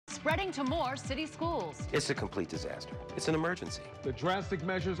spreading to more city schools. It's a complete disaster. It's an emergency. The drastic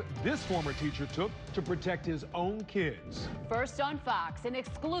measures this former teacher took to protect his own kids. First on Fox, an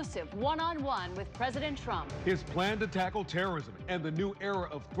exclusive one-on-one with President Trump. His plan to tackle terrorism and the new era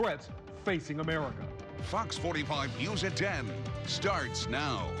of threats facing America. Fox 45 News at 10 starts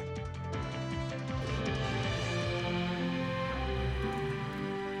now.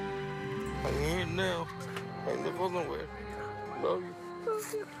 I'm here now. I ain't going nowhere. Love you.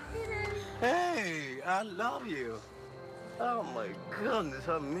 Hey, I love you. Oh my goodness,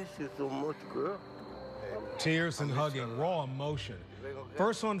 I miss you so much, girl. Tears and hugging, raw emotion.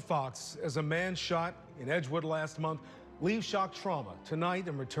 First on Fox, as a man shot in Edgewood last month leaves shock trauma tonight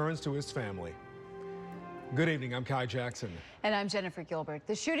and returns to his family. Good evening, I'm Kai Jackson. And I'm Jennifer Gilbert.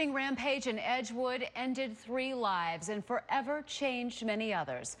 The shooting rampage in Edgewood ended 3 lives and forever changed many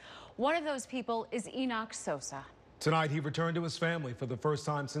others. One of those people is Enoch Sosa. Tonight, he returned to his family for the first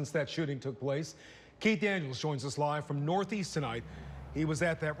time since that shooting took place. Keith Daniels joins us live from Northeast tonight. He was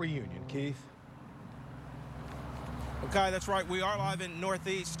at that reunion. Keith? Okay, that's right. We are live in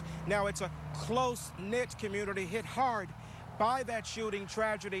Northeast. Now, it's a close-knit community hit hard by that shooting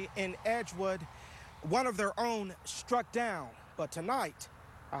tragedy in Edgewood. One of their own struck down, but tonight,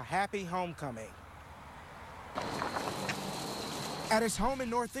 a happy homecoming. At his home in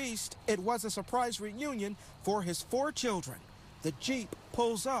Northeast, it was a surprise reunion for his 4 children. The Jeep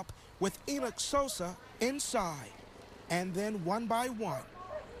pulls up with Enoch Sosa inside, and then one by one,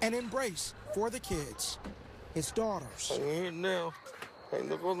 an embrace for the kids, his daughters. I'm here now. I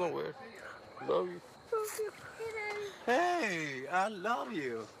ain't going nowhere. Love you. Hey, I love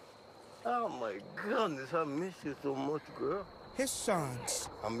you. Oh my goodness, I miss you so much, girl. His sons.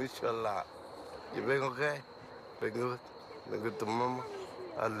 I miss you a lot. You been okay? Been good? Been good to mama?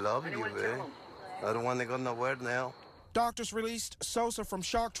 I love you, man. I don't want to go nowhere now. Doctors released Sosa from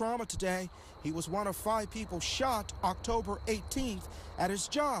shock trauma today. He was one of 5 people shot October 18th at his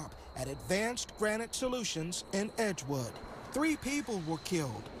job at Advanced Granite Solutions in Edgewood. 3 people were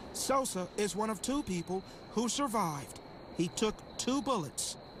killed. Sosa is one of 2 people who survived. He took 2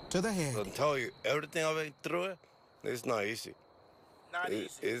 bullets to the head. I'll tell you, everything I've been through, it's not easy.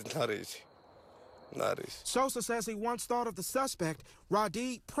 It's not easy. Not easy. Sosa says he once thought of the suspect,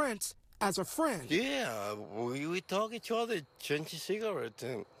 Radhi Prince, as a friend. Yeah, we talk each other, change cigarettes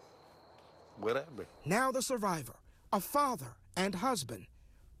and whatever. Now the survivor, a father and husband,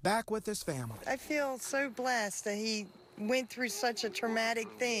 back with his family. I feel so blessed that he went through such a traumatic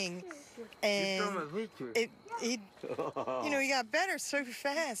thing, and he got better so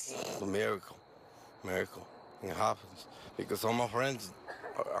fast. It's a miracle. It happens because all my friends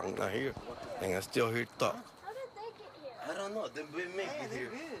are not here, and I still hear talk. How did they get here? I don't know. They make it here.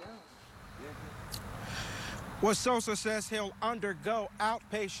 Well, Sosa says he'll undergo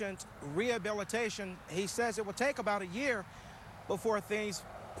outpatient rehabilitation. He says it will take about a year before things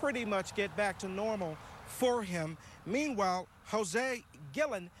pretty much get back to normal for him. Meanwhile, Jose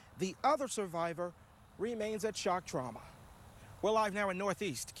Gillen, the other survivor, remains at shock trauma. We're live now in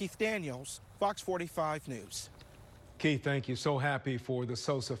Northeast. Keith Daniels, Fox 45 News. Keith, thank you. So happy for the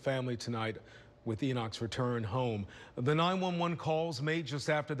Sosa family tonight with Enoch's return home. The 911 calls made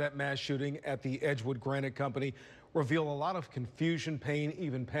just after that mass shooting at the Edgewood Granite Company reveal a lot of confusion, pain,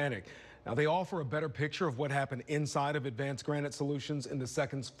 even panic. Now, they offer a better picture of what happened inside of Advanced Granite Solutions in the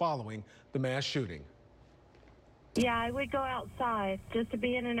seconds following the mass shooting. Yeah, I would go outside just to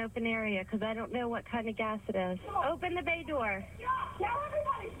be in an open area because I don't know what kind of gas it is. Open the bay door. Tell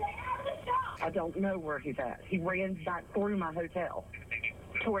everybody, stay out of the shop. I don't know where he's at. He ran back through my hotel.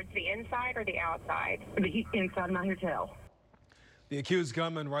 Towards the inside or the outside? Inside my hotel. The accused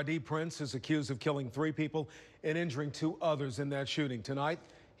gunman, Radhi Prince, is accused of killing 3 people and injuring 2 others in that shooting. Tonight,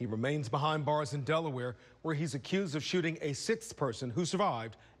 he remains behind bars in Delaware, where he's accused of shooting a 6th person who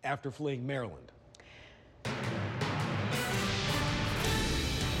survived after fleeing Maryland.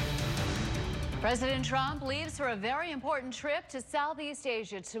 President Trump leaves for a very important trip to Southeast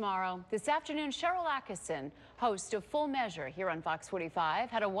Asia tomorrow. This afternoon, Cheryl Atkinson, host of Full Measure here on Fox 45,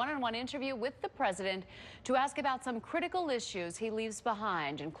 had a one-on-one interview with the president to ask about some critical issues he leaves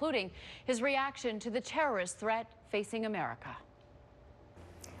behind, including his reaction to the terrorist threat facing America.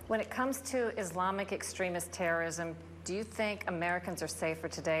 When it comes to Islamic extremist terrorism, do you think Americans are safer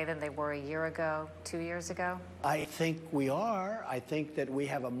today than they were a year ago, 2 years ago? I think we are. I think that we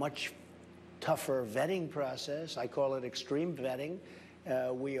have a much tougher vetting process. I call it extreme vetting.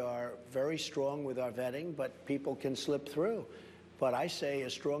 We are very strong with our vetting, but people can slip through. But I say,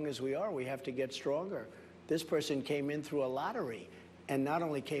 as strong as we are, we have to get stronger. This person came in through a lottery, and not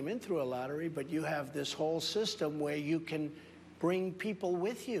only came in through a lottery, but you have this whole system where you can bring people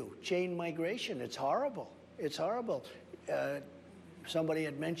with you. Chain migration, it's horrible. It's horrible. Somebody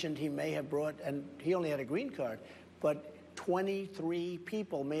had mentioned he may have brought, and he only had a green card, but 23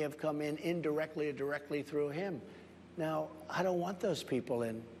 people may have come in indirectly or directly through him. Now, I don't want those people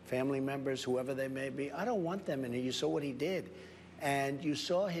in, family members, whoever they may be. I don't want them in here. You saw what he did. And you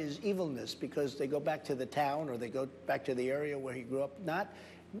saw his evilness because they go back to the town or they go back to the area where he grew up, not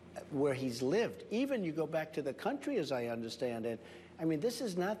where he's lived. Even you go back to the country, as I understand it. I mean, this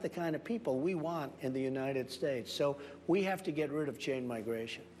is not the kind of people we want in the United States. So we have to get rid of chain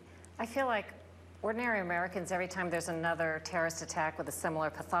migration. I feel like ordinary Americans, every time there's another terrorist attack with a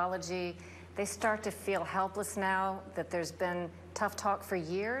similar pathology, they start to feel helpless now that there's been tough talk for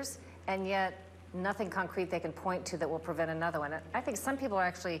years, and yet nothing concrete they can point to that will prevent another one. I think some people are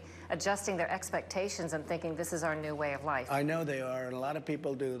actually adjusting their expectations and thinking this is our new way of life. I know they are, and a lot of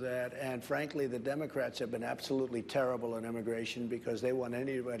people do that. And frankly, the Democrats have been absolutely terrible on immigration because they want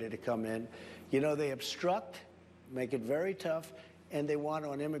anybody to come in. You know, they obstruct, make it very tough, and they want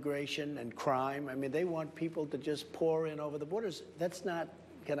on immigration and crime. I mean, they want people to just pour in over the borders. That's not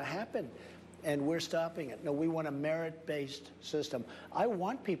going to happen. And we're stopping it. No, we want a merit-based system. I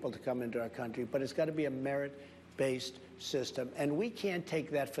want people to come into our country, but it's got to be a merit-based system. And we can't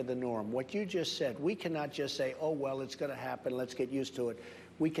take that for the norm. What you just said, we cannot just say, oh, well, it's going to happen, let's get used to it.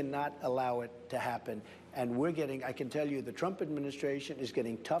 We cannot allow it to happen. And we're getting, I can tell you, the Trump administration is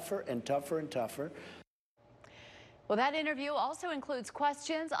getting tougher and tougher and tougher. Well, that interview also includes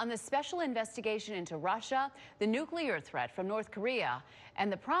questions on the special investigation into Russia, the nuclear threat from North Korea,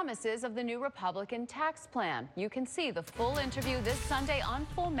 and the promises of the new Republican tax plan. You can see the full interview this Sunday on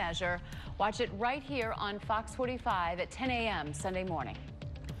Full Measure. Watch it right here on Fox 45 at 10 a.m. Sunday morning.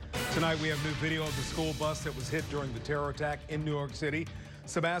 Tonight, we have new video of the school bus that was hit during the terror attack in New York City.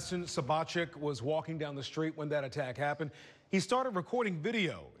 Sebastian Sabachik was walking down the street when that attack happened. He started recording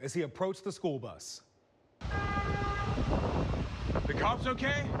video as he approached the school bus. The cops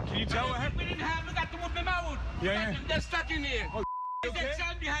okay? Can you tell what happened? We didn't have, look at the woman mouth. Yeah. They're stuck in here. Oh, okay? There's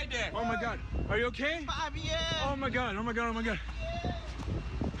that behind there. Oh my God. Are you okay? Oh my God, oh my God, oh my God.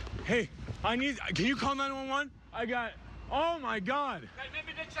 Hey, can you call 911? Oh my God.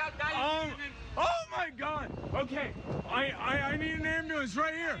 Maybe the child died. Oh my God. Okay, I need an ambulance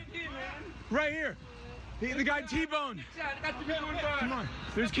right here. Right here. The guy T-boned. Come on,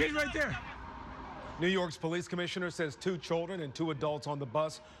 there's a kid right there. New York's police commissioner says 2 children and 2 adults on the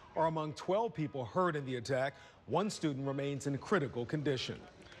bus are among 12 people hurt in the attack. 1 student remains in critical condition.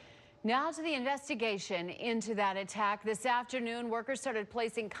 Now to the investigation into that attack. This afternoon, workers started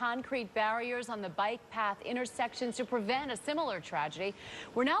placing concrete barriers on the bike path intersections to prevent a similar tragedy.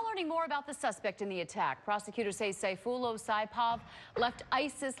 We're now learning more about the suspect in the attack. Prosecutors say Sayfullo Saipov left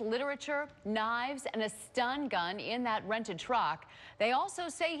ISIS literature, knives, and a stun gun in that rented truck. They also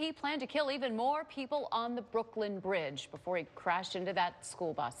say he planned to kill even more people on the Brooklyn Bridge before he crashed into that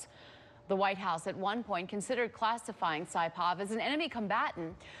school bus. The White House at one point considered classifying Saipov as an enemy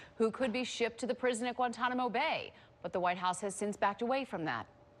combatant who could be shipped to the prison at Guantanamo Bay. But the White House has since backed away from that.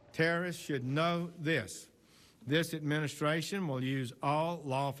 Terrorists should know this. This administration will use all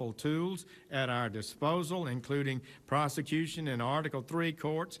lawful tools at our disposal, including prosecution in Article 3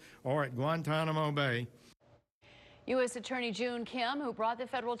 courts or at Guantanamo Bay. U.S. Attorney June Kim, who brought the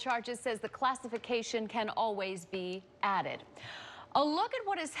federal charges, says the classification can always be added. A look at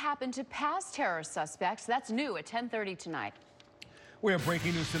what has happened to past terror suspects. That's new at 10:30 tonight. We have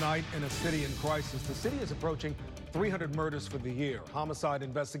breaking news tonight in a city in crisis. The city is approaching 300 murders for the year. Homicide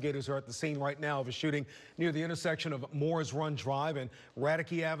investigators are at the scene right now of a shooting near the intersection of Moore's Run Drive and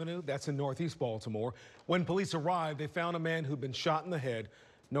Radke Avenue. That's in Northeast Baltimore. When police arrived, they found a man who'd been shot in the head.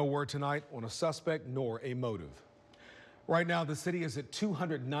 No word tonight on a suspect nor a motive. Right now, the city is at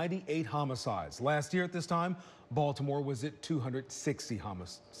 298 homicides. Last year at this time, Baltimore was at 260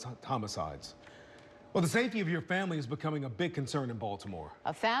 homicides. Well, the safety of your family is becoming a big concern in Baltimore.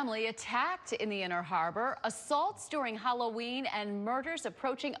 A family attacked in the Inner Harbor, assaults during Halloween, and murders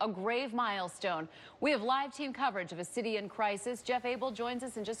approaching a grave milestone. We have live team coverage of a city in crisis. Jeff Abel joins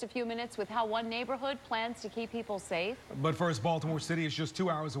us in just a few minutes with how one neighborhood plans to keep people safe. But first, Baltimore City is just 2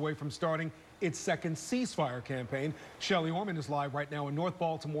 hours away from starting its second ceasefire campaign. Shelley Orman is live right now in North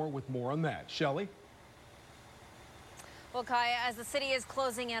Baltimore with more on that. Shelley? Well, Kaya, as the city is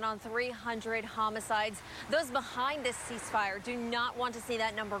closing in on 300 homicides, those behind this ceasefire do not want to see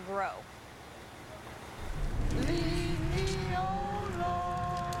that number grow.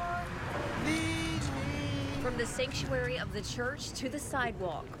 From the sanctuary of the church to the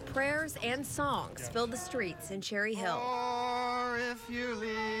sidewalk, prayers and songs fill the streets in Cherry Hill. Or if you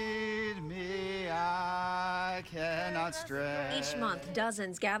lead me, I cannot stress. Each month,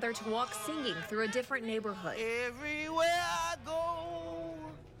 dozens gather to walk singing through a different neighborhood. Everywhere I go,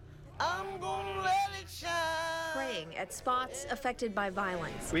 I'm gonna let it shine. Praying at spots affected by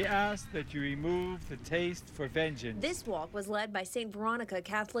violence. We ask that you remove the taste for vengeance. This walk was led by St. Veronica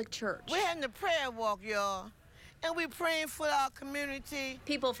Catholic Church. We're having a prayer walk, y'all. And we're praying for our community.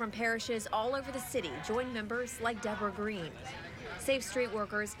 People from parishes all over the city join members like Deborah Green. Safe Street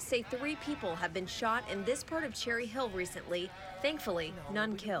workers say 3 people have been shot in this part of Cherry Hill recently. Thankfully,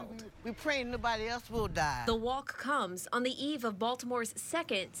 none killed. We're praying nobody else will die. The walk comes on the eve of Baltimore's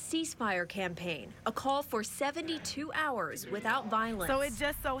second ceasefire campaign, a call for 72 hours without violence. So it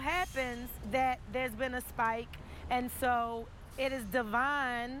just so happens that there's been a spike, and so it is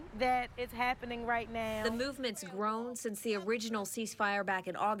divine that it's happening right now. The movement's grown since the original ceasefire back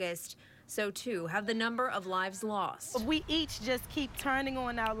in August. So too have the number of lives lost. We each just keep turning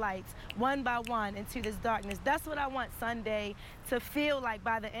on our lights one by one into this darkness. That's what I want Sunday to feel like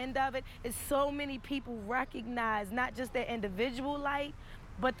by the end of it, is so many people recognize not just their individual light,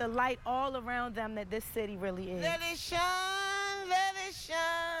 but the light all around them that this city really is. Let it shine, let it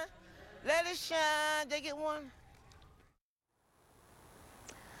shine, let it shine. They get one.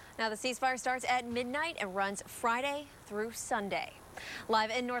 Now the ceasefire starts at midnight and runs Friday through Sunday.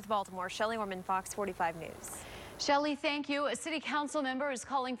 Live in North Baltimore, Shelley Orman, Fox 45 News. Shelley, thank you. A city council member is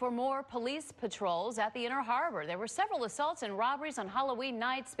calling for more police patrols at the Inner Harbor. There were several assaults and robberies on Halloween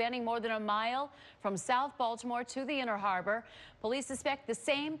night spanning more than a mile from South Baltimore to the Inner Harbor. Police suspect the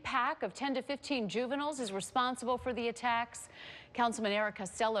same pack of 10 to 15 juveniles is responsible for the attacks. Councilman Eric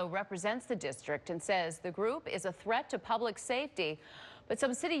Costello represents the district and says the group is a threat to public safety. But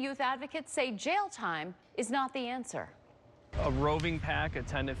some city youth advocates say jail time is not the answer. A roving pack of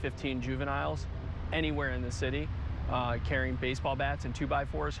 10 to 15 juveniles anywhere in the city carrying baseball bats and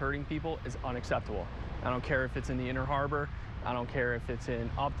 2x4s hurting people is unacceptable. I don't care if it's in the Inner Harbor. I don't care if it's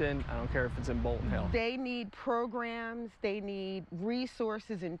in Upton. I don't care if it's in Bolton Hill. They need programs, they need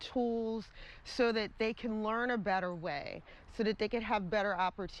resources and tools so that they can learn a better way, so that they can have better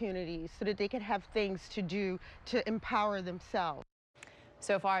opportunities, so that they can have things to do to empower themselves.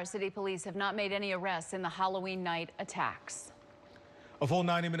 So far, city police have not made any arrests in the Halloween night attacks. A full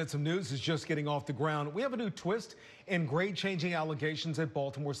 90 minutes of news is just getting off the ground. We have a new twist in grade-changing allegations at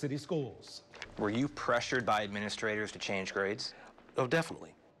Baltimore City schools. Were you pressured by administrators to change grades? Oh,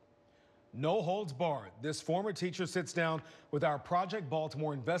 definitely. No holds barred. This former teacher sits down with our Project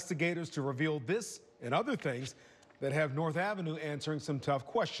Baltimore investigators to reveal this and other things that have North Avenue answering some tough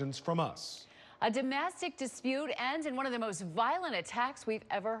questions from us. A domestic dispute ends in one of the most violent attacks we've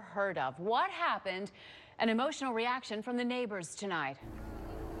ever heard of. What happened? An emotional reaction from the neighbors tonight.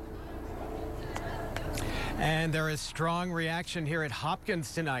 And there is strong reaction here at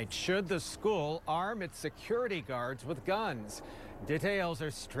Hopkins tonight. Should the school arm its security guards with guns? Details are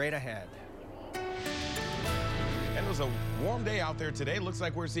straight ahead. And it was a warm day out there today. Looks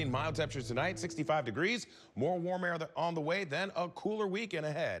like we're seeing mild temperatures tonight, 65 degrees. More warm air on the way, then a cooler weekend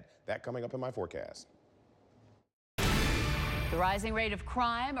ahead. That coming up in my forecast. The rising rate of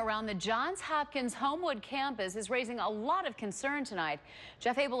crime around the Johns Hopkins Homewood campus is raising a lot of concern tonight.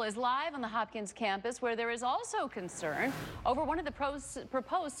 Jeff Abel is live on the Hopkins campus, where there is also concern over one of the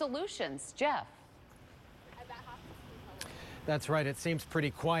proposed solutions. Jeff. That's right. It seems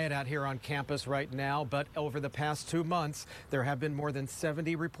pretty quiet out here on campus right now, but over the past 2 months, there have been more than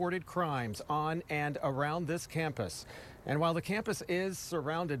 70 reported crimes on and around this campus. And while the campus is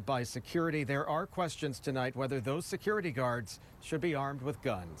surrounded by security, there are questions tonight whether those security guards should be armed with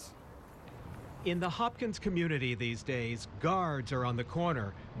guns. In the Hopkins community these days, guards are on the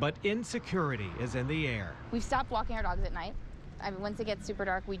corner, but insecurity is in the air. We've stopped walking our dogs at night. I mean, once it gets super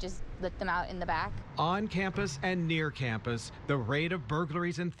dark, we just let them out in the back. On campus and near campus, the rate of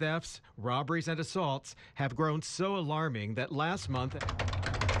burglaries and thefts, robberies and assaults have grown so alarming that last month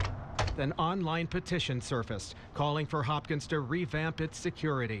an online petition surfaced calling for Hopkins to revamp its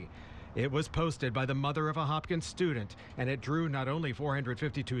security. It was posted by the mother of a Hopkins student, and it drew not only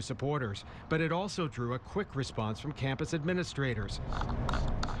 452 supporters, but it also drew a quick response from campus administrators,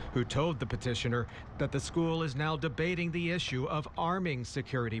 who told the petitioner that the school is now debating the issue of arming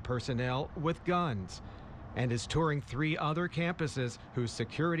security personnel with guns, and is touring 3 other campuses whose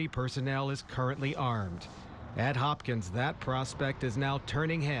security personnel is currently armed. At Hopkins, that prospect is now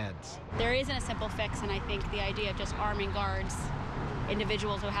turning heads. There isn't a simple fix, and I think the idea of just arming guards,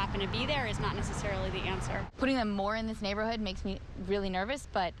 individuals who happen to be there, is not necessarily the answer. Putting them more in this neighborhood makes me really nervous,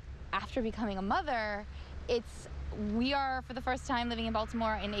 but after becoming a mother, we are, for the first time living in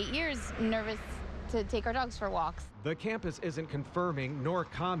Baltimore in 8 years, nervous to take our dogs for walks. The campus isn't confirming nor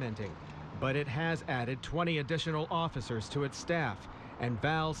commenting, but it has added 20 additional officers to its staff and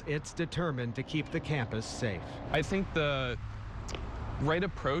vows it's determined to keep the campus safe. I think the right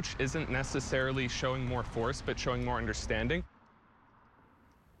approach isn't necessarily showing more force, but showing more understanding.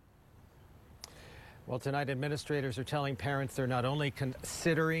 Well, tonight administrators are telling parents they're not only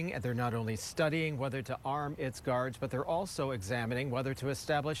considering and they're not only studying whether to arm its guards, but they're also examining whether to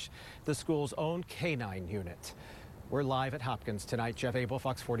establish the school's own K-9 unit. We're live at Hopkins tonight. Jeff Abel,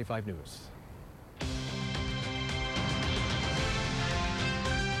 Fox 45 News.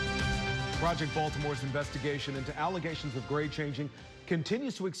 Project Baltimore's investigation into allegations of grade changing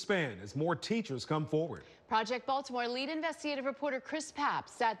continues to expand as more teachers come forward. Project Baltimore lead investigative reporter Chris Papp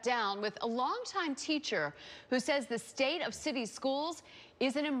sat down with a longtime teacher who says the state of city schools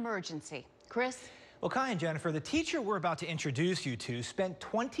is an emergency. Chris? Well, Kai and Jennifer, the teacher we're about to introduce you to spent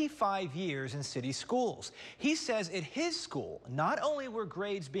 25 years in city schools. He says at his school, not only were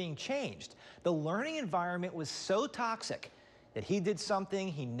grades being changed, the learning environment was so toxic that he did something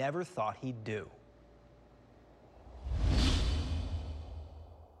he never thought he'd do.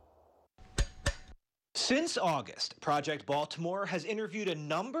 Since August, Project Baltimore has interviewed a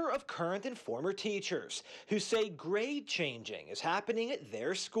number of current and former teachers who say grade changing is happening at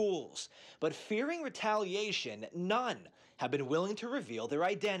their schools. But fearing retaliation, none have been willing to reveal their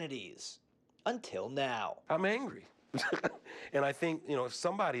identities. Until now. I'm angry. And I think,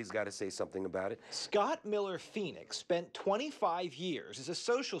 somebody's got to say something about it. Scott Miller Phoenix spent 25 years as a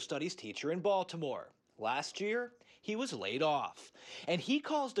social studies teacher in Baltimore. Last year, he was laid off. And he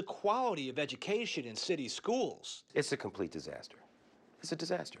calls the quality of education in city schools. It's a complete disaster. It's a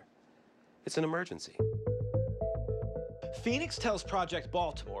disaster. It's an emergency. Phoenix tells Project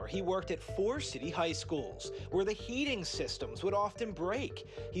Baltimore he worked at 4 city high schools where the heating systems would often break.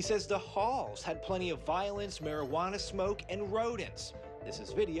 He says the halls had plenty of violence, marijuana smoke, and rodents. This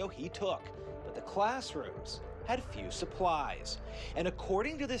is video he took, but the classrooms had few supplies. And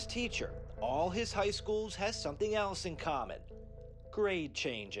according to this teacher, all his high schools has something else in common: grade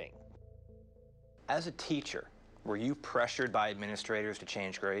changing. As a teacher, were you pressured by administrators to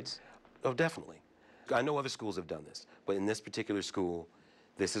change grades? Oh, definitely. I know other schools have done this, but in this particular school,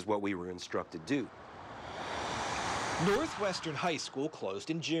 this is what we were instructed to do. Northwestern High School closed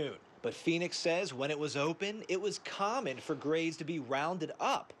in June, but Phoenix says when it was open, it was common for grades to be rounded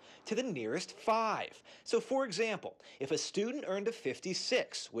up to the nearest 5. So for example, if a student earned a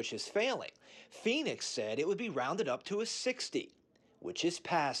 56, which is failing, Phoenix said it would be rounded up to a 60, which is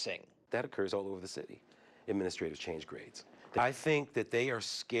passing. That occurs all over the city. Administrators change grades. I think that they are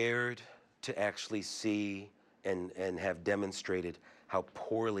scared to actually see and have demonstrated how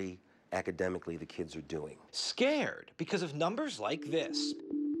poorly academically the kids are doing. Scared because of numbers like this.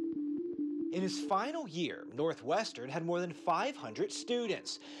 In his final year, Northwestern had more than 500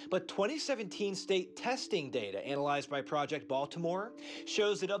 students, but 2017 state testing data analyzed by Project Baltimore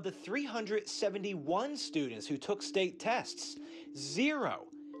shows that of the 371 students who took state tests, 0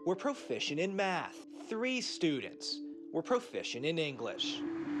 were proficient in math. 3 students were proficient in English.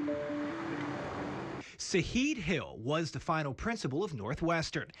 Sahid Hill was the final principal of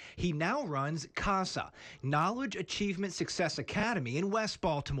Northwestern. He now runs CASA, Knowledge Achievement Success Academy in West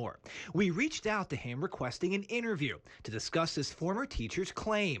Baltimore. We reached out to him requesting an interview to discuss his former teacher's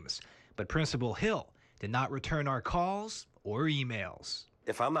claims, but Principal Hill did not return our calls or emails.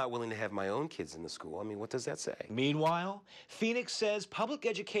 If I'm not willing to have my own kids in the school, I mean, what does that say? Meanwhile, Phoenix says public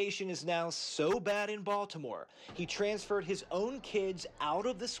education is now so bad in Baltimore, he transferred his own kids out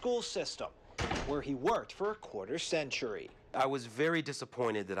of the school system, where he worked for a quarter century. I was very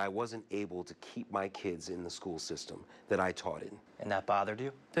disappointed that I wasn't able to keep my kids in the school system that I taught in. And that bothered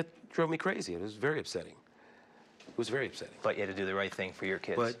you? That drove me crazy. It was very upsetting. It was very upsetting. But you had to do the right thing for your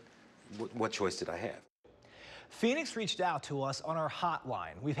kids. But what choice did I have? Phoenix reached out to us on our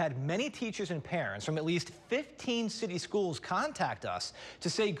hotline. We've had many teachers and parents from at least 15 city schools contact us to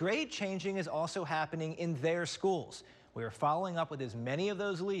say grade changing is also happening in their schools. We are following up with as many of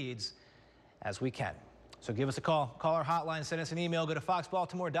those leads as we can. So give us a call. Call our hotline, send us an email, go to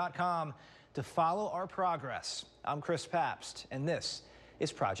foxbaltimore.com to follow our progress. I'm Chris Pabst, and this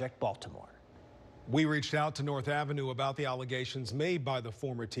is Project Baltimore. We reached out to North Avenue about the allegations made by the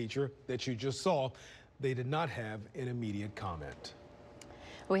former teacher that you just saw. They did not have an immediate comment.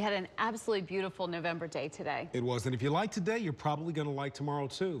 We had an absolutely beautiful November day today. It was, and if you like today, you're probably going to like tomorrow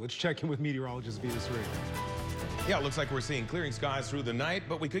too. Let's check in with meteorologist Venus Reed. Yeah, it looks like we're seeing clearing skies through the night,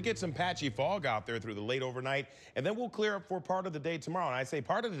 but we could get some patchy fog out there through the late overnight, and then we'll clear up for part of the day tomorrow. And I say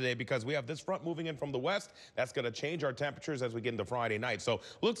part of the day because we have this front moving in from the west. That's going to change our temperatures as we get into Friday night. So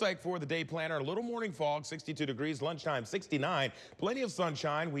looks like for the day planner, a little morning fog, 62 degrees, lunchtime 69, plenty of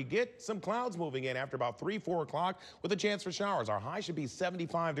sunshine. We get some clouds moving in after about 3, 4 o'clock with a chance for showers. Our high should be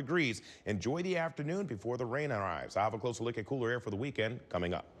 75 degrees. Enjoy the afternoon before the rain arrives. I'll have a closer look at cooler air for the weekend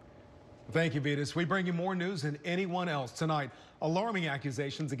coming up. Thank you, Vitas. We bring you more news than anyone else tonight. Alarming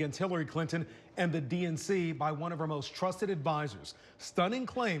accusations against Hillary Clinton and the DNC by one of her most trusted advisors. Stunning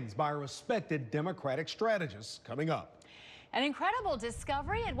claims by a respected Democratic strategist coming up. An incredible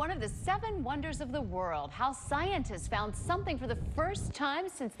discovery at one of the 7 wonders of the world. How scientists found something for the first time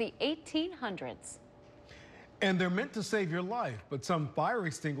since the 1800s. And they're meant to save your life, but some fire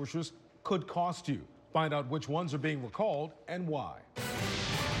extinguishers could cost you. Find out which ones are being recalled and why.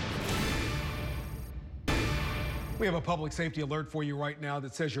 We have a public safety alert for you right now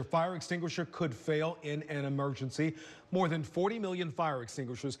that says your fire extinguisher could fail in an emergency. More than 40 million fire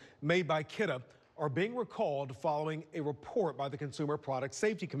extinguishers made by Kidde are being recalled following a report by the Consumer Product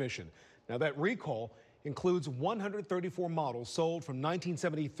Safety Commission. Now, that recall includes 134 models sold from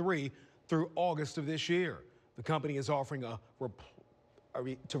 1973 through August of this year. The company is offering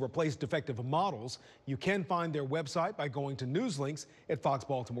to replace defective models. You can find their website by going to news links at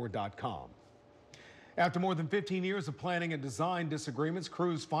foxbaltimore.com. After more than 15 years of planning and design disagreements,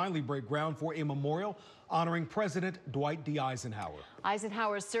 crews finally break ground for a memorial honoring President Dwight D. Eisenhower.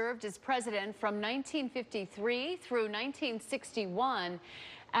 Eisenhower served as president from 1953 through 1961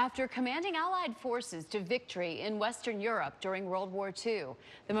 after commanding Allied forces to victory in Western Europe during World War II.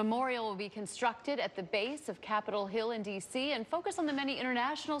 The memorial will be constructed at the base of Capitol Hill in D.C. and focus on the many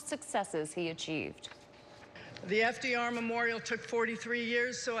international successes he achieved. The FDR Memorial took 43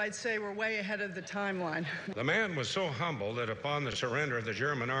 years, so I'd say we're way ahead of the timeline. The man was so humble that upon the surrender of the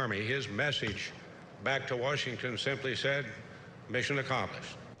German army, his message back to Washington simply said, mission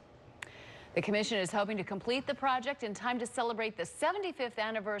accomplished. The commission is hoping to complete the project in time to celebrate the 75th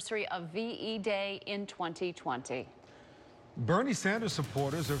anniversary of VE Day in 2020. Bernie Sanders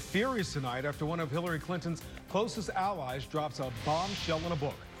supporters are furious tonight after one of Hillary Clinton's closest allies drops a bombshell in a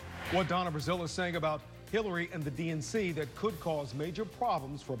book. What Donna Brazil is saying about Hillary and the DNC that could cause major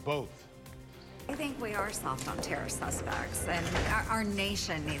problems for both. I think we are soft on terror suspects, and our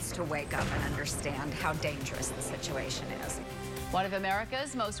nation needs to wake up and understand how dangerous the situation is. One of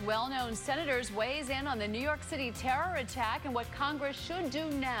America's most well-known senators weighs in on the New York City terror attack and what Congress should do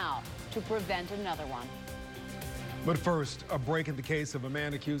now to prevent another one. But first, a break in the case of a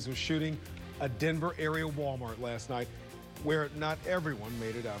man accused of shooting a Denver area Walmart last night, where not everyone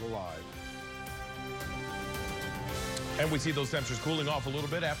made it out alive. And we see those temperatures cooling off a little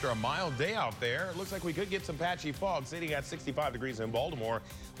bit after a mild day out there. It looks like we could get some patchy fog sitting at 65 degrees in Baltimore.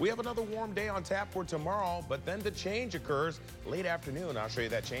 We have another warm day on tap for tomorrow, but then the change occurs late afternoon. I'll show you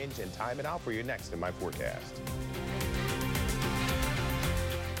that change and time it out for you next in my forecast.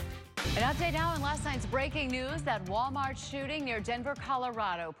 An update now on last night's breaking news, that Walmart shooting near Denver,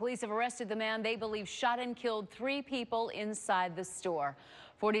 Colorado. Police have arrested the man they believe shot and killed 3 people inside the store.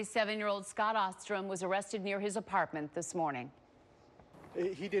 47-year-old Scott Ostrom was arrested near his apartment this morning.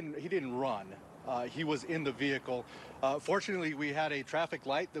 He didn't run. He was in the vehicle. Fortunately, we had a traffic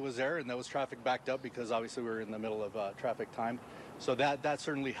light that was there, and that was traffic backed up because obviously we were in the middle of traffic time. So that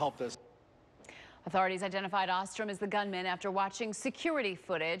certainly helped us. Authorities identified Ostrom as the gunman after watching security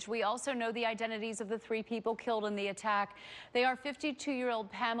footage. We also know the identities of the 3 people killed in the attack. They are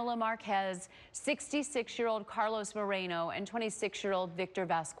 52-year-old Pamela Marquez, 66-year-old Carlos Moreno, and 26-year-old Victor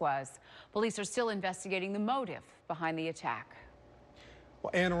Vasquez. Police are still investigating the motive behind the attack.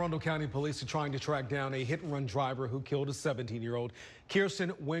 Well, Anne Arundel County Police are trying to track down a hit-and-run driver who killed a 17-year-old.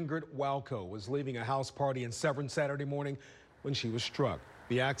 Kirsten Wingert Walco was leaving a house party in Severn Saturday morning when she was struck.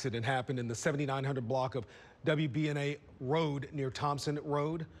 The accident happened in the 7900 block of WBNA Road near Thompson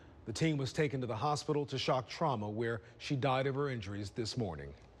Road. The teen was taken to the hospital to shock trauma, where she died of her injuries this morning.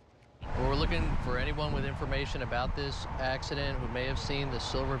 We're looking for anyone with information about this accident who may have seen the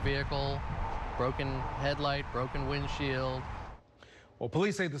silver vehicle, broken headlight, broken windshield. Well,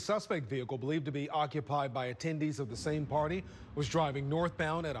 police say the suspect vehicle, believed to be occupied by attendees of the same party, was driving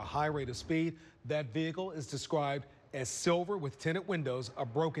northbound at a high rate of speed. That vehicle is described as silver with tinted windows, a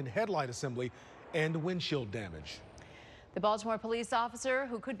broken headlight assembly, and windshield damage. The Baltimore police officer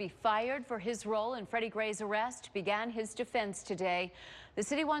who could be fired for his role in Freddie Gray's arrest began his defense today. The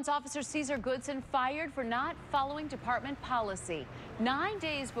city wants Officer Caesar Goodson fired for not following department policy. 9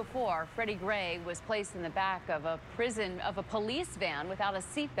 days before Freddie Gray was placed in the back of a police van without a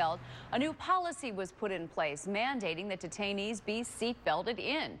seatbelt, a new policy was put in place mandating that detainees be seatbelted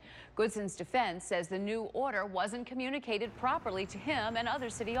in. Goodson's defense says the new order wasn't communicated properly to him and other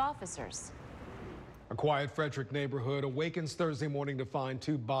city officers. A quiet Frederick neighborhood awakens Thursday morning to find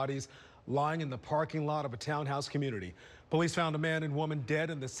two bodies lying in the parking lot of a townhouse community. Police found a man and woman dead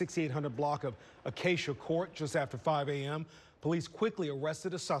in the 6800 block of Acacia Court just after 5 a.m. Police quickly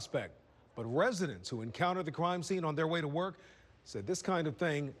arrested a suspect, but residents who encountered the crime scene on their way to work said this kind of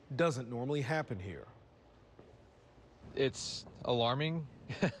thing doesn't normally happen here. It's alarming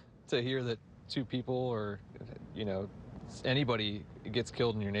to hear that two people or, anybody gets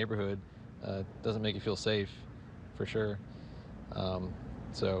killed in your neighborhood. Doesn't make you feel safe, for sure.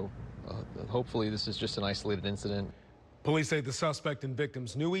 Hopefully this is just an isolated incident. Police say the suspect and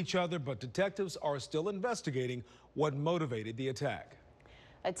victims knew each other, but detectives are still investigating what motivated the attack.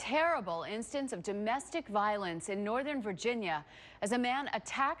 A terrible instance of domestic violence in Northern Virginia as a man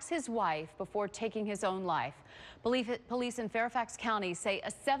attacks his wife before taking his own life. Police in Fairfax County say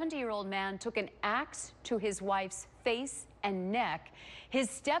a 70-year-old man took an axe to his wife's face and neck. His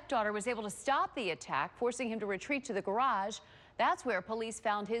stepdaughter was able to stop the attack, forcing him to retreat to the garage. That's where police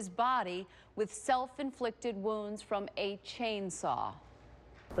found his body with self-inflicted wounds from a chainsaw.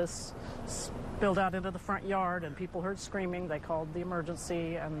 This spilled out into the front yard and people heard screaming. They called the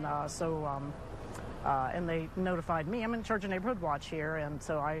emergency and and they notified me. I'm in charge of neighborhood watch here, and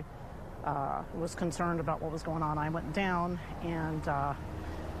so I was concerned about what was going on. I went down and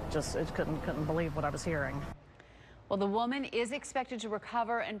just couldn't believe what I was hearing. Well, the woman is expected to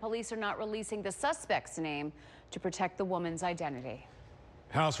recover, and police are not releasing the suspect's name to protect the woman's identity.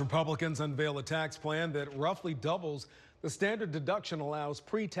 House Republicans unveil a tax plan that roughly doubles the standard deduction allows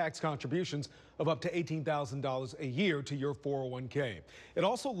pre-tax contributions of up to $18,000 a year to your 401k. It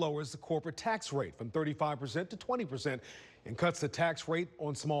also lowers the corporate tax rate from 35% to 20% and cuts the tax rate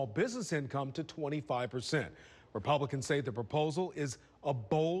on small business income to 25%. Republicans say the proposal is a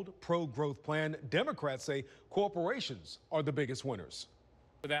bold pro-growth plan. Democrats say corporations are the biggest winners.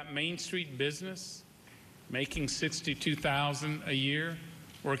 For that Main Street business, making $62,000 a year,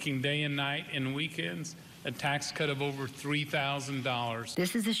 working day and night and weekends, a tax cut of over $3,000.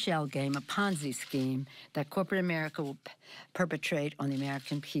 This is a shell game, a Ponzi scheme that corporate America will perpetrate on the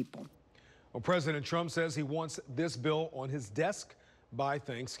American people. Well, President Trump says he wants this bill on his desk by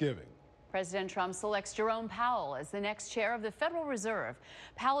Thanksgiving. President Trump selects Jerome Powell as the next chair of the Federal Reserve.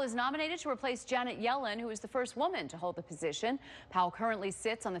 Powell is nominated to replace Janet Yellen, who is the first woman to hold the position. Powell currently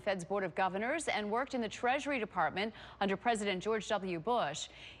sits on the Fed's Board of Governors and worked in the Treasury Department under President George W. Bush.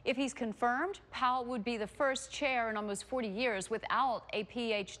 If he's confirmed, Powell would be the first chair in almost 40 years without a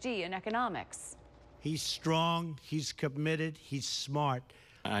PhD in economics. He's strong, he's committed, he's smart.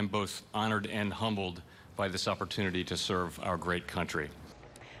 I'm both honored and humbled by this opportunity to serve our great country.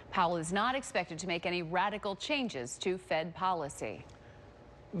 Powell is not expected to make any radical changes to Fed policy.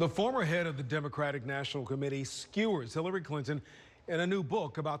 The former head of the Democratic National Committee skewers Hillary Clinton in a new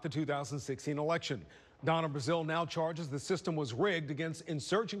book about the 2016 election. Donna Brazile now charges the system was rigged against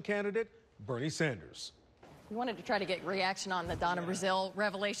insurgent candidate Bernie Sanders. We wanted to try to get reaction on the Donna Brazile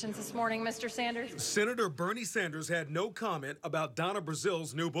revelations this morning, Mr. Sanders. Senator Bernie Sanders had no comment about Donna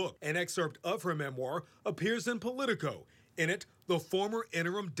Brazile's new book. An excerpt of her memoir appears in Politico. In it, the former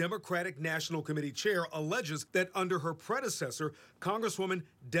interim Democratic National Committee chair alleges that under her predecessor, Congresswoman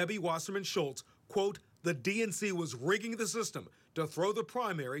Debbie Wasserman Schultz, quote, the DNC was rigging the system to throw the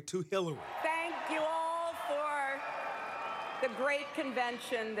primary to Hillary. Thank you all for the great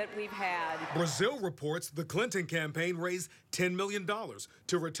convention that we've had. Brazile reports the Clinton campaign raised $10 million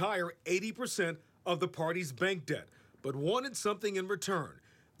to retire 80% of the party's bank debt, but wanted something in return.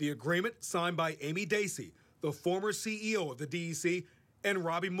 The agreement signed by Amy Dacey, the former CEO of the DEC, and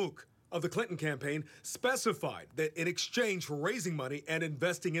Robbie Mook of the Clinton campaign specified that in exchange for raising money and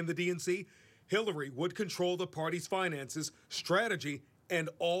investing in the DNC, Hillary would control the party's finances, strategy, and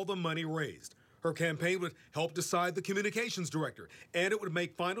all the money raised. Her campaign would help decide the communications director, and it would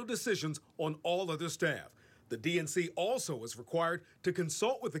make final decisions on all other staff. The DNC also was required to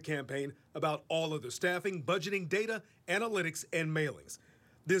consult with the campaign about all other staffing, budgeting, data, analytics, and mailings.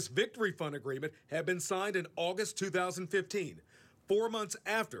 This Victory Fund agreement had been signed in August 2015. 4 months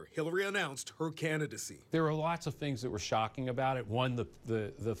after Hillary announced her candidacy. There were lots of things that were shocking about it. One,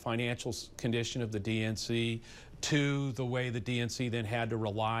 the financial condition of the DNC. Two, the way the DNC then had to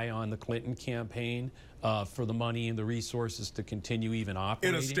rely on the Clinton campaign for the money and the resources to continue even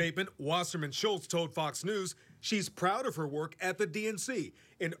operating. In a statement, Wasserman Schultz told Fox News she's proud of her work at the DNC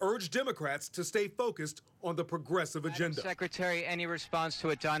and urged Democrats to stay focused on the progressive agenda. Madam Secretary, any response to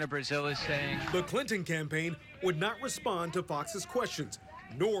what Donna Brazile is saying? The Clinton campaign would not respond to Fox's questions,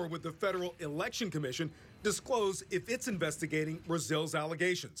 nor would the Federal Election Commission disclose if it's investigating Brazile's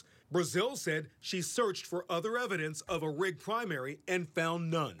allegations. Brazile said she searched for other evidence of a rigged primary and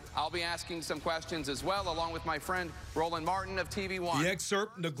found none. I'll be asking some questions as well, along with my friend Roland Martin of TV1. The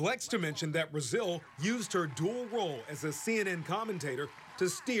excerpt neglects to mention that Brazile used her dual role as a CNN commentator to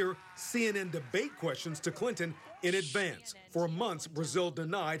steer CNN debate questions to Clinton in advance. For months, Brazile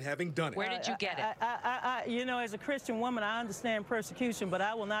denied having done it. Where did you get it? You know, as a Christian woman, I understand persecution, but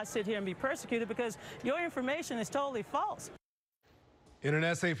I will not sit here and be persecuted because your information is totally false. In an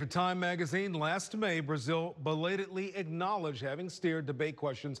essay for Time magazine last May, Brazile belatedly acknowledged having steered debate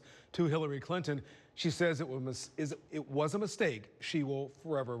questions to Hillary Clinton. She says it was a mistake she will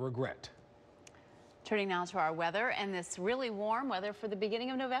forever regret. Turning now to our weather and this really warm weather for the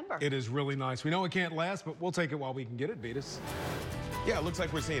beginning of November. It is really nice. We know it can't last, but we'll take it while we can get it, Beatus. Yeah, it looks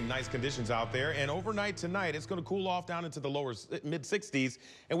like we're seeing nice conditions out there. And overnight tonight, it's going to cool off down into the lower mid-60s.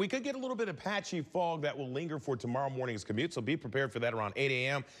 And we could get a little bit of patchy fog that will linger for tomorrow morning's commute. So be prepared for that around 8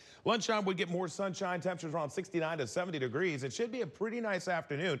 a.m. Lunchtime, we get more sunshine, temperatures around 69 to 70 degrees. It should be a pretty nice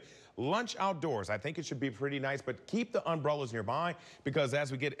afternoon. Lunch outdoors, I think it should be pretty nice, but keep the umbrellas nearby because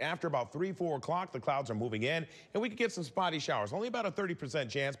as we get after about 3, 4 o'clock, the clouds are moving in and we could get some spotty showers. Only about a 30%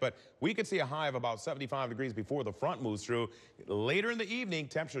 chance, but we could see a high of about 75 degrees before the front moves through. Later in the evening,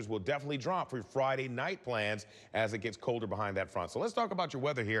 temperatures will definitely drop for Friday night plans as it gets colder behind that front. So let's talk about your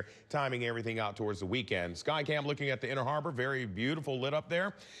weather here, timing everything out towards the weekend. Skycam looking at the Inner Harbor, very beautiful lit up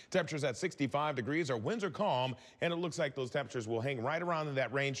there. Temperatures at 65 degrees. Our winds are calm, and it looks like those temperatures will hang right around in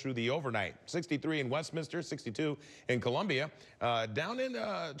that range through the overnight. 63 in Westminster, 62 in Columbia. Down in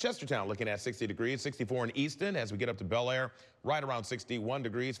Chestertown, looking at 60 degrees, 64 in Easton as we get up to Bel Air. Right around 61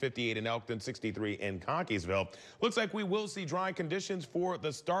 degrees, 58 in Elkton, 63 in Cockeysville. Looks like we will see dry conditions for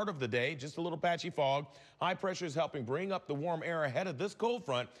the start of the day, just a little patchy fog. High pressure is helping bring up the warm air ahead of this cold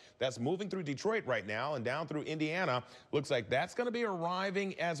front that's moving through Detroit right now and down through Indiana. Looks like that's going to be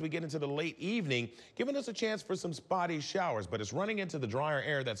arriving as we get into the late evening, giving us a chance for some spotty showers, but it's running into the drier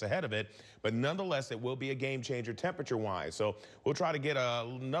air that's ahead of it. But nonetheless, it will be a game changer temperature-wise. So we'll try to get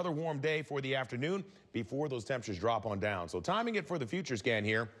another warm day for the afternoon before those temperatures drop on down. So timing it for the future scan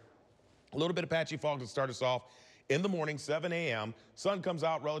here, a little bit of patchy fog to start us off. In the morning, 7 a.m., sun comes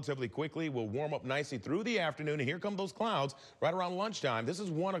out relatively quickly. We'll warm up nicely through the afternoon, and here come those clouds right around lunchtime. This is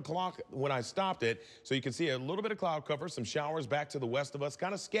 1 o'clock when I stopped it, so you can see a little bit of cloud cover, some showers back to the west of us,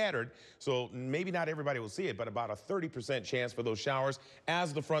 kind of scattered, so maybe not everybody will see it, but about a 30% chance for those showers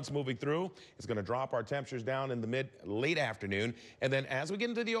as the front's moving through. It's going to drop our temperatures down in the late afternoon, and then as we get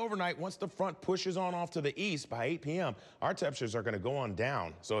into the overnight, once the front pushes on off to the east by 8 p.m., our temperatures are going to go on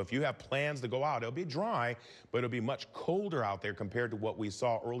down. So if you have plans to go out, it'll be dry, but it'll be much colder out there compared to what we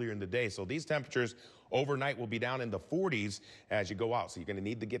saw earlier in the day. So these temperatures overnight will be down in the 40s as you go out. So you're going to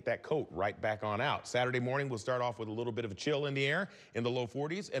need to get that coat right back on out. Saturday morning, we'll start off with a little bit of a chill in the air in the low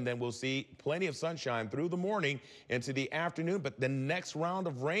 40s, and then we'll see plenty of sunshine through the morning into the afternoon. But the next round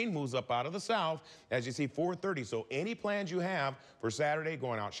of rain moves up out of the south as you see 4:30. So any plans you have for Saturday,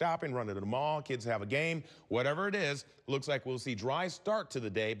 going out shopping, running to the mall, kids have a game, whatever it is, looks like we'll see dry start to the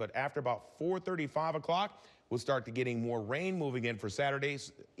day. But after about 4:30, 5 o'clock, we'll start to getting more rain moving in for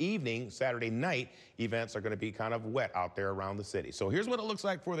Saturday's evening. Saturday night events are going to be kind of wet out there around the city. So here's what it looks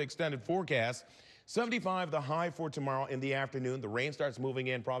like for the extended forecast. 75 the high for tomorrow in the afternoon. The rain starts moving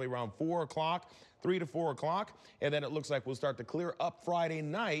in probably around 4 o'clock, 3 to 4 o'clock. And then it looks like we'll start to clear up Friday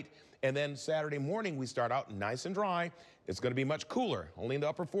night. And then Saturday morning, we start out nice and dry. It's going to be much cooler, only in the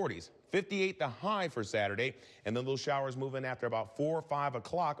upper 40s. 58 the high for Saturday. And then those showers move in after about 4 or 5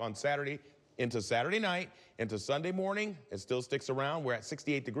 o'clock on Saturday into Saturday night, into Sunday morning. It still sticks around. We're at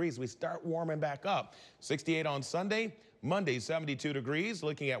 68 degrees. We start warming back up. 68 on Sunday. Monday, 72 degrees,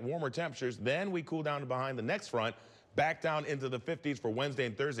 looking at warmer temperatures. Then we cool down to behind the next front, back down into the 50s for Wednesday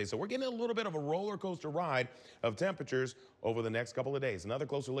and Thursday. So we're getting a little bit of a roller coaster ride of temperatures over the next couple of days. Another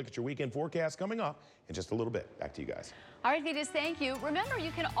closer look at your weekend forecast coming up in just a little bit. Back to you guys. All right, Vitas, thank you. Remember, you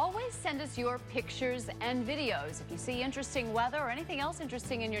can always send us your pictures and videos. If you see interesting weather or anything else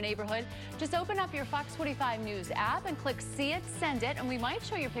interesting in your neighborhood, just open up your Fox 45 News app and click See It, Send It, and we might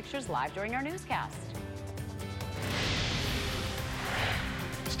show your pictures live during our newscast.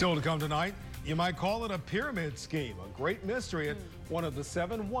 Still to come tonight, you might call it a pyramid scheme, a great mystery at one of the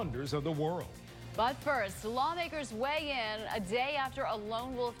 7 wonders of the world. But first, lawmakers weigh in a day after a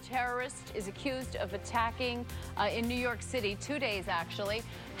lone wolf terrorist is accused of attacking in New York City, 2 days actually.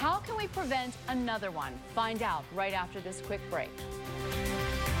 How can we prevent another one? Find out right after this quick break.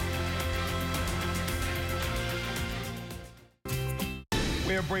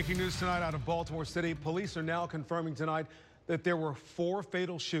 We have breaking news tonight out of Baltimore City. Police are now confirming tonight that there were 4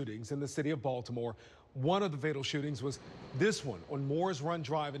 fatal shootings in the city of Baltimore. One of the fatal shootings was this one on Moores Run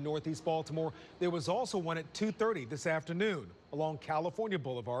Drive in Northeast Baltimore. There was also one at 2:30 this afternoon along California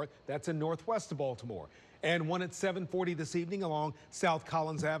Boulevard. That's in Northwest Baltimore. And one at 7:40 this evening along South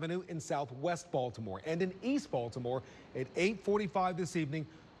Collins Avenue in Southwest Baltimore. And in East Baltimore at 8:45 this evening,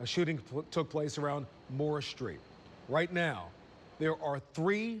 a shooting took place around Morris Street. Right now, there are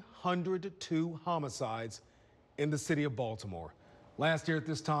 302 homicides in the city of Baltimore. Last year at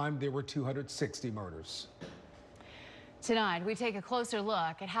this time, there were 260 murders. Tonight, we take a closer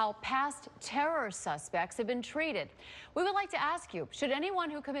look at how past terror suspects have been treated. We would like to ask you, should anyone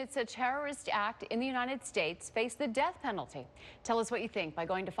who commits a terrorist act in the United States face the death penalty? Tell us what you think by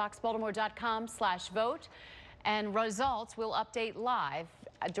going to foxbaltimore.com/vote. And results will update live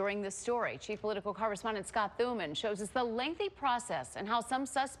during this story. Chief Political Correspondent Scott Thuman shows us the lengthy process and how some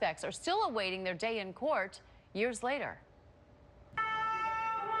suspects are still awaiting their day in court years later.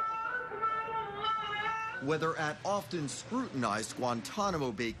 Whether at often scrutinized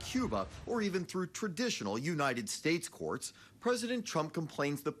Guantanamo Bay, Cuba, or even through traditional United States courts, President Trump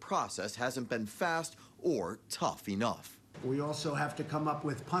complains the process hasn't been fast or tough enough. We also have to come up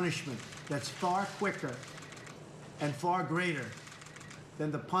with punishment that's far quicker and far greater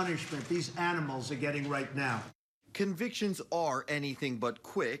than the punishment these animals are getting right now. Convictions are anything but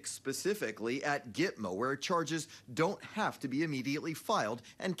quick, specifically at Gitmo, where charges don't have to be immediately filed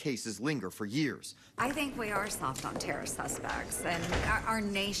and cases linger for years. I think we are soft on terror suspects, and our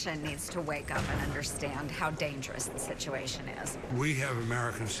nation needs to wake up and understand how dangerous the situation is. We have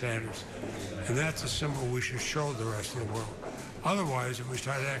American standards, and that's a symbol we should show the rest of the world. Otherwise, if we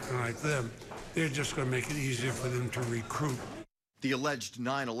start acting like them, they're just going to make it easier for them to recruit. The alleged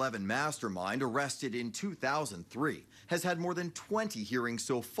 9/11 mastermind, arrested in 2003, has had more than 20 hearings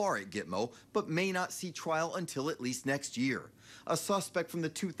so far at Gitmo, but may not see trial until at least next year. A suspect from the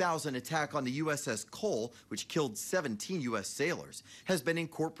 2000 attack on the USS Cole, which killed 17 U.S. sailors, has been in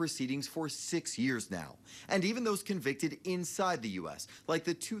court proceedings for 6 years now. And even those convicted inside the U.S., like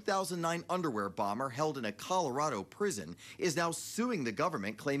the 2009 underwear bomber held in a Colorado prison, is now suing the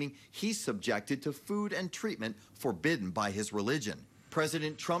government, claiming he's subjected to food and treatment forbidden by his religion.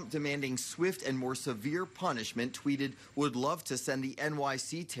 President Trump, demanding swift and more severe punishment, tweeted, "Would love to send the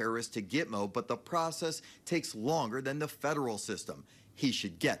NYC terrorist to Gitmo, but the process takes longer than the federal system. He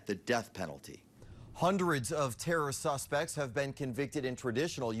should get the death penalty." Hundreds of terror suspects have been convicted in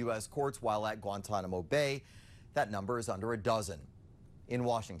traditional U.S. courts while at Guantanamo Bay. That number is under a dozen. In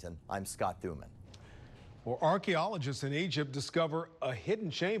Washington, I'm Scott Thuman. Well, archaeologists in Egypt discover a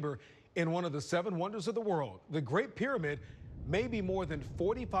hidden chamber in one of the 7 wonders of the world. The Great Pyramid may be more than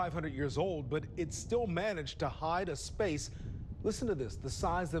 4,500 years old, but it still managed to hide a space, listen to this, the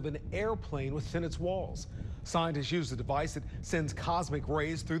size of an airplane within its walls. Scientists use a device that sends cosmic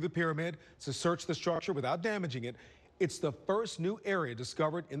rays through the pyramid to search the structure without damaging it. It's the first new area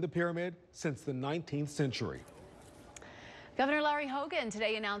discovered in the pyramid since the 19th century. Governor Larry Hogan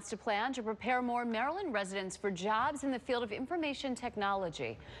today announced a plan to prepare more Maryland residents for jobs in the field of information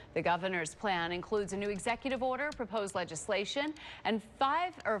technology. The governor's plan includes a new executive order, proposed legislation, and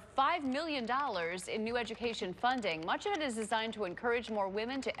 $5 million in new education funding. Much of it is designed to encourage more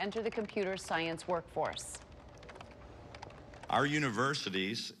women to enter the computer science workforce. Our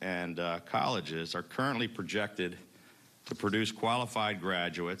universities and colleges are currently projected to produce qualified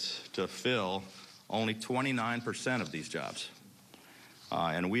graduates to fill only 29% of these jobs.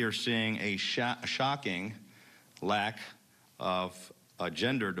 And we are seeing a shocking lack of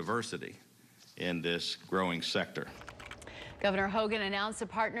gender diversity in this growing sector. Governor Hogan announced a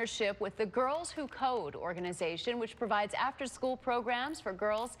partnership with the Girls Who Code organization, which provides after-school programs for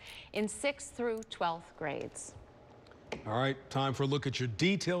girls in 6th through 12th grades. All right, time for a look at your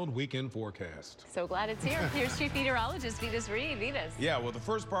detailed weekend forecast. So glad it's here. Here's Chief Meteorologist Vitas Reed. Vitas. Yeah, well, the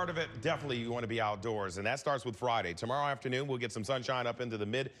first part of it, definitely you want to be outdoors, and that starts with Friday. Tomorrow afternoon, we'll get some sunshine up into the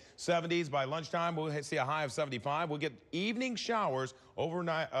mid-70s. By lunchtime, we'll see a high of 75. We'll get evening showers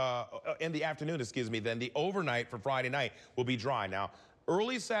overnight, in the afternoon, Then the overnight for Friday night will be dry. Now,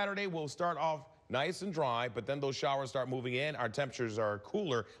 early Saturday, we'll start off nice and dry, but then those showers start moving in. Our temperatures are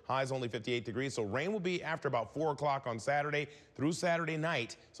cooler. Highs only 58 degrees. So rain will be after about 4 o'clock on Saturday through Saturday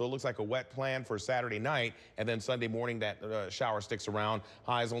night. So it looks like a wet plan for Saturday night. And then Sunday morning, that shower sticks around.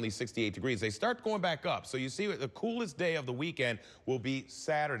 Highs only 68 degrees. They start going back up. So you see the coolest day of the weekend will be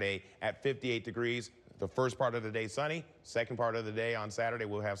Saturday at 58 degrees. The first part of the day sunny. Second part of the day on Saturday,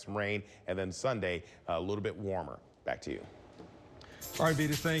 we'll have some rain. And then Sunday, a little bit warmer. Back to you. All right,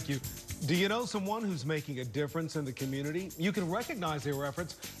 Vita, thank you. Do you know someone who's making a difference in the community? You can recognize their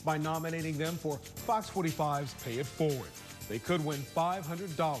efforts by nominating them for Fox 45's Pay It Forward. They could win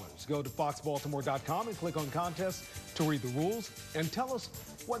 $500. Go to foxbaltimore.com and click on contests to read the rules and tell us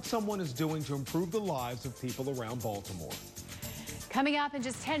what someone is doing to improve the lives of people around Baltimore. Coming up in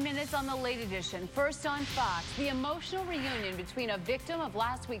just 10 minutes on the Late Edition. First on Fox, the emotional reunion between a victim of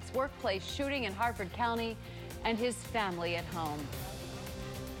last week's workplace shooting in Harford County and his family at home.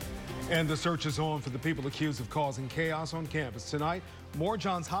 And the search is on for the people accused of causing chaos on campus. Tonight, more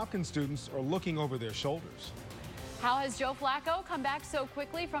Johns Hopkins students are looking over their shoulders. How has Joe Flacco come back so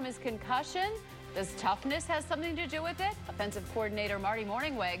quickly from his concussion? Does toughness have something to do with it? Offensive coordinator Marty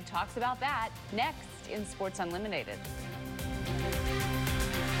Morningweg talks about that next in Sports Unlimited.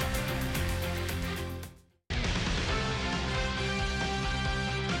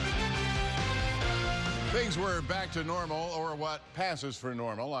 Things were back to normal, or what passes for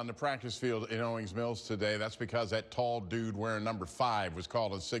normal, on the practice field in Owings Mills today. That's because that tall dude wearing number 5 was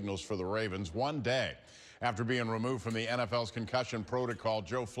calling signals for the Ravens. One day after being removed from the NFL's concussion protocol,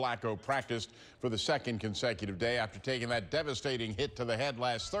 Joe Flacco practiced for the second consecutive day after taking that devastating hit to the head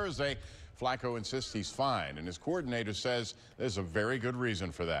last Thursday. Flacco insists he's fine, and his coordinator says there's a very good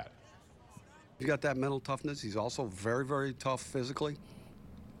reason for that. He's got that mental toughness. He's also very, very tough physically.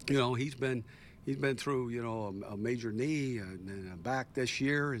 You know, he's been through, you know, a major knee and then a back this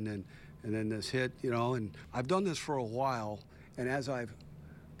year, and then this hit, you know. And I've done this for a while, and as I've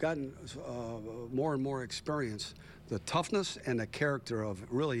gotten more and more experience, the toughness and the character of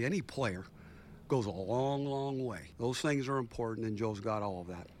really any player goes a long, long way. Those things are important, and Joe's got all of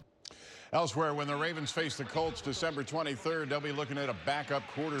that. Elsewhere, when the Ravens face the Colts December 23rd, they'll be looking at a backup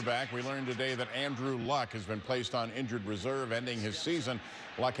quarterback. We learned today that Andrew Luck has been placed on injured reserve, ending his season.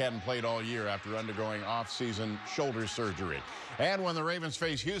 Luck hadn't played all year after undergoing off-season shoulder surgery. And when the Ravens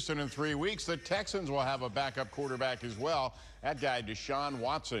face Houston in 3 weeks, the Texans will have a backup quarterback as well. That guy, Deshaun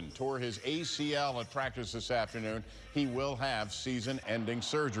Watson, tore his ACL at practice this afternoon. He will have season-ending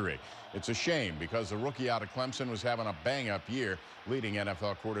surgery. It's a shame because the rookie out of Clemson was having a bang-up year, leading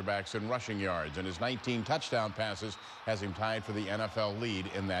NFL quarterbacks in rushing yards, and his 19 touchdown passes has him tied for the NFL lead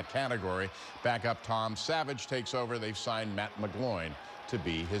in that category. Backup Tom Savage takes over. They've signed Matt McGloin to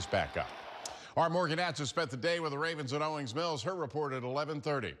be his backup. Our Morgan Atz spent the day with the Ravens at Owings Mills. Her report at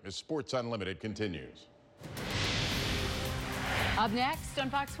 11:30 as Sports Unlimited continues. Up next on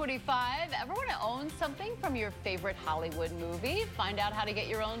Fox 45, ever want to own something from your favorite Hollywood movie? Find out how to get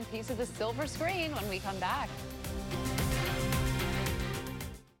your own piece of the silver screen when we come back.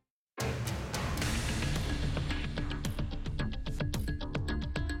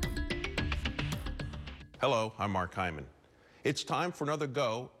 Hello, I'm Mark Hyman. It's time for another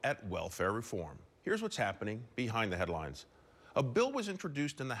go at welfare reform. Here's what's happening behind the headlines. A bill was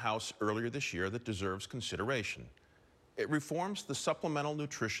introduced in the House earlier this year that deserves consideration. It reforms the Supplemental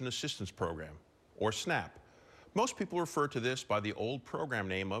Nutrition Assistance Program, or SNAP. Most people refer to this by the old program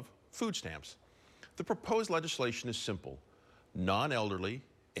name of food stamps. The proposed legislation is simple. Non-elderly,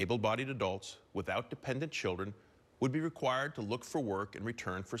 able-bodied adults without dependent children would be required to look for work in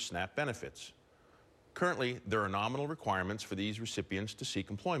return for SNAP benefits. Currently, there are nominal requirements for these recipients to seek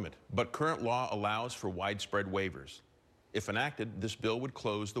employment, but current law allows for widespread waivers. If enacted, this bill would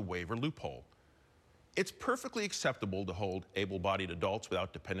close the waiver loophole. It's perfectly acceptable to hold able-bodied adults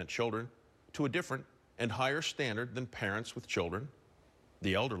without dependent children to a different and higher standard than parents with children,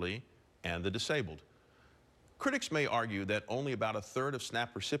 the elderly, and the disabled. Critics may argue that only about a third of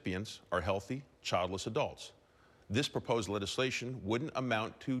SNAP recipients are healthy, childless adults. This proposed legislation wouldn't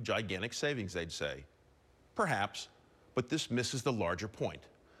amount to gigantic savings, they'd say. Perhaps, but this misses the larger point.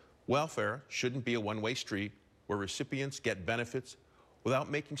 Welfare shouldn't be a one-way street where recipients get benefits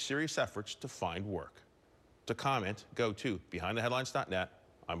without making serious efforts to find work. To comment, go to BehindTheHeadlines.net.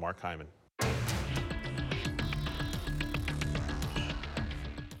 I'm Mark Hyman.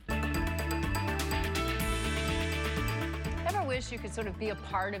 Ever wish you could sort of be a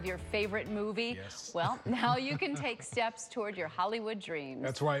part of your favorite movie? Yes. Well, now you can take steps toward your Hollywood dreams.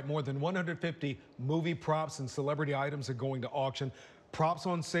 That's right. More than 150 movie props and celebrity items are going to auction. Props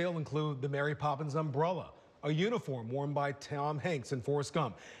on sale include the Mary Poppins umbrella, a uniform worn by Tom Hanks in Forrest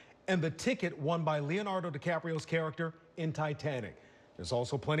Gump, and the ticket won by Leonardo DiCaprio's character in Titanic. There's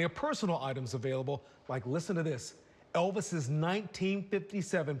also plenty of personal items available, like, listen to this, Elvis's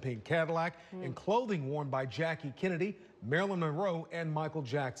 1957 pink Cadillac and clothing worn by Jackie Kennedy, Marilyn Monroe, and Michael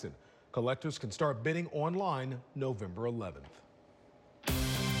Jackson. Collectors can start bidding online November 11th.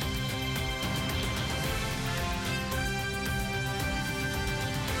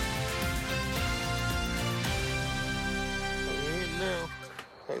 Ain't now.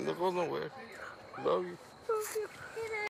 Ain't no going nowhere. Love you.